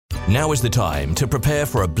Now is the time to prepare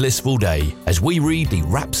for a blissful day as we read the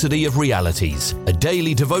Rhapsody of Realities, a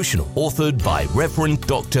daily devotional authored by Reverend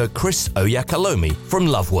Dr. Chris Oyakalomi from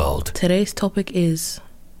Love World. Today's topic is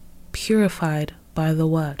purified by the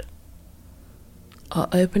word. Our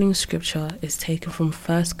opening scripture is taken from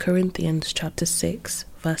 1 Corinthians chapter 6,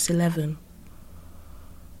 verse 11.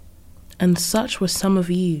 And such were some of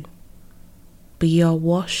you, but ye are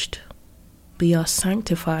washed, but ye are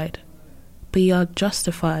sanctified, but ye are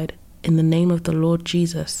justified in the name of the Lord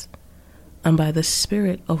Jesus, and by the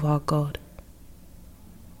Spirit of our God.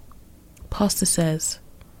 Pastor says,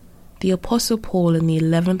 the Apostle Paul in the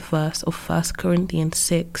 11th verse of 1 Corinthians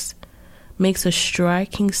 6 makes a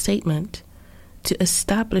striking statement to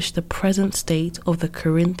establish the present state of the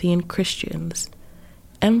Corinthian Christians,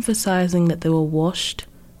 emphasizing that they were washed,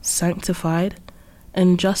 sanctified,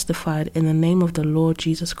 and justified in the name of the Lord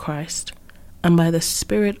Jesus Christ, and by the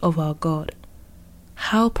Spirit of our God.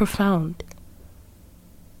 How profound!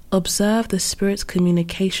 Observe the Spirit's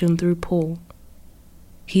communication through Paul.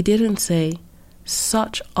 He didn't say,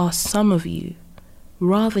 such are some of you.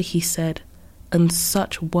 Rather, he said, and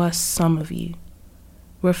such were some of you,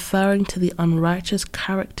 referring to the unrighteous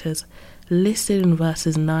characters listed in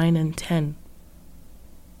verses 9 and 10.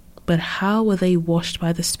 But how were they washed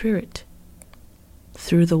by the Spirit?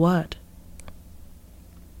 Through the Word.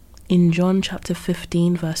 In John chapter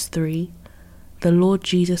 15, verse 3, the Lord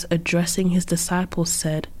Jesus, addressing his disciples,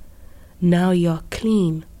 said, Now ye are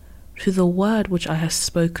clean through the word which I have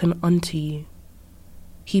spoken unto you.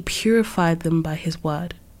 He purified them by his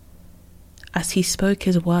word. As he spoke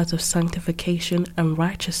his words of sanctification and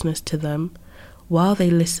righteousness to them, while they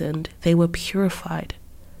listened, they were purified.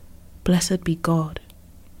 Blessed be God.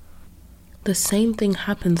 The same thing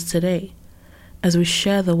happens today as we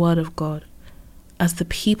share the word of God. As the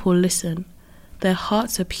people listen, their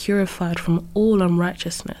hearts are purified from all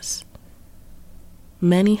unrighteousness.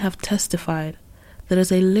 Many have testified that as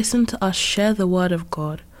they listened to us share the word of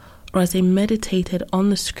God, or as they meditated on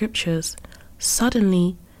the scriptures,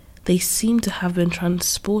 suddenly they seemed to have been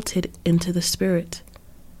transported into the Spirit.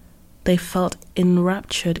 They felt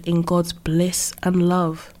enraptured in God's bliss and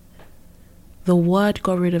love. The word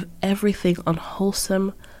got rid of everything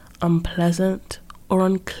unwholesome, unpleasant, or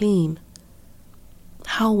unclean.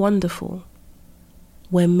 How wonderful!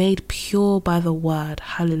 We're made pure by the word.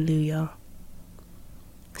 Hallelujah.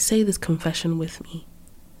 Say this confession with me.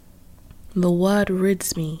 The word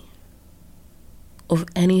rids me of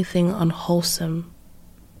anything unwholesome,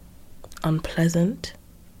 unpleasant,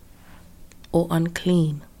 or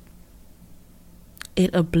unclean.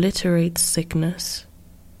 It obliterates sickness,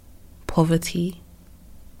 poverty,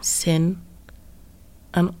 sin,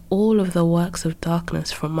 and all of the works of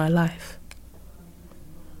darkness from my life.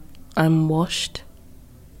 I'm washed,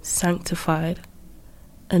 sanctified,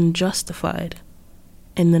 and justified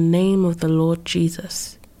in the name of the Lord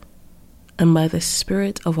Jesus, and by the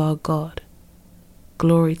Spirit of our God.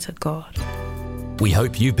 Glory to God. We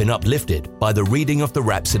hope you've been uplifted by the reading of the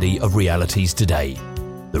Rhapsody of Realities today.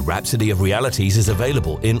 The Rhapsody of Realities is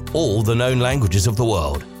available in all the known languages of the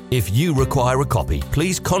world. If you require a copy,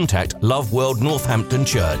 please contact Love World Northampton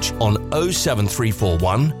Church on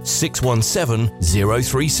 07341 617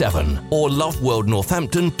 037 or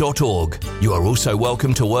loveworldnorthampton.org. You are also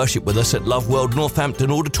welcome to worship with us at Love World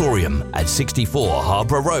Northampton Auditorium at 64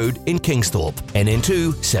 Harbour Road in Kingsthorpe,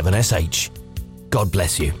 NN2 7SH. God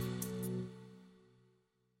bless you.